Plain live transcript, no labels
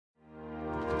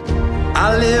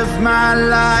I live my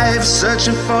life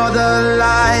searching for the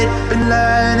light, been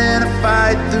learning to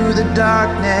fight through the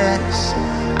darkness.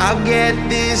 I'll get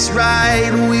this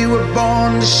right, we were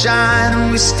born to shine,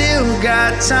 and we still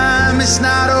got time, it's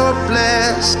not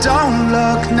hopeless. Don't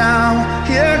look now,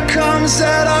 here comes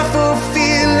that awful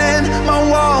feeling, my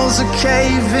walls are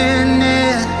caving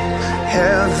in.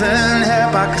 Heaven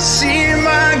help, I can see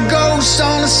my ghost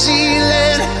on the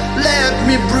ceiling. Let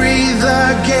me breathe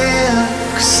again,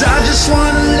 'cause I just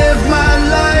wanna live my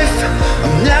life,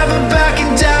 I'm never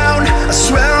backing down. I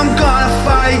swear I'm gonna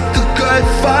fight the good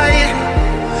fight,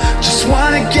 just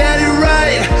wanna get it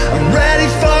right, I'm ready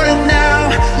for it now.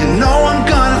 You know I'm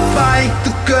gonna fight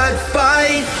the good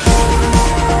fight.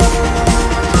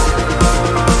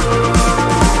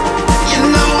 You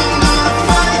know I'm gonna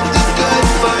fight the good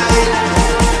fight.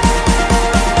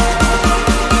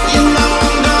 You know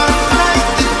I'm gonna fight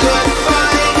the good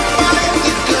fight, fight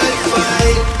the good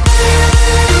fight.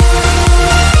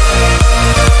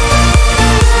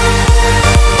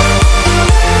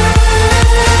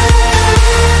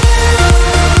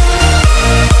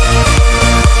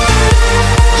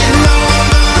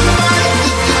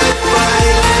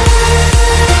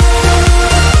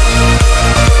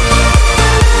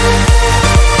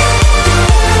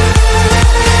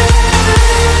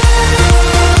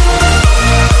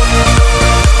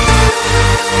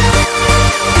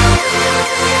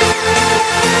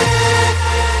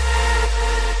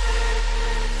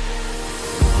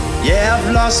 Yeah, I've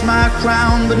lost my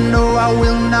crown, but no, I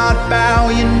will not bow.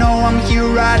 You know I'm here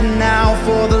right now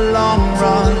for the long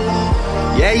run.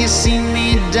 Yeah, you see me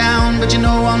down, but you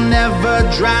know I'll never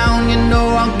drown. You know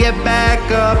I'll get back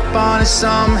up on it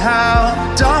somehow.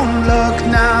 Don't look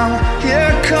now,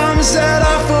 here comes that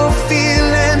awful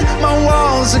feeling, my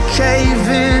walls are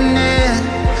caving in.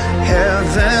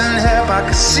 Heaven help, I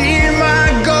can see my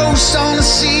ghost on the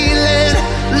ceiling.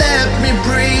 Let me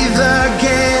breathe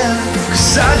again,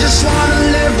 'cause I just wanna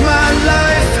live my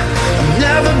life, I'm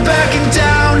never backing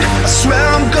down. I swear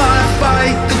I'm gonna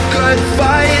fight the good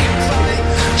fight,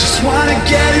 just wanna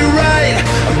get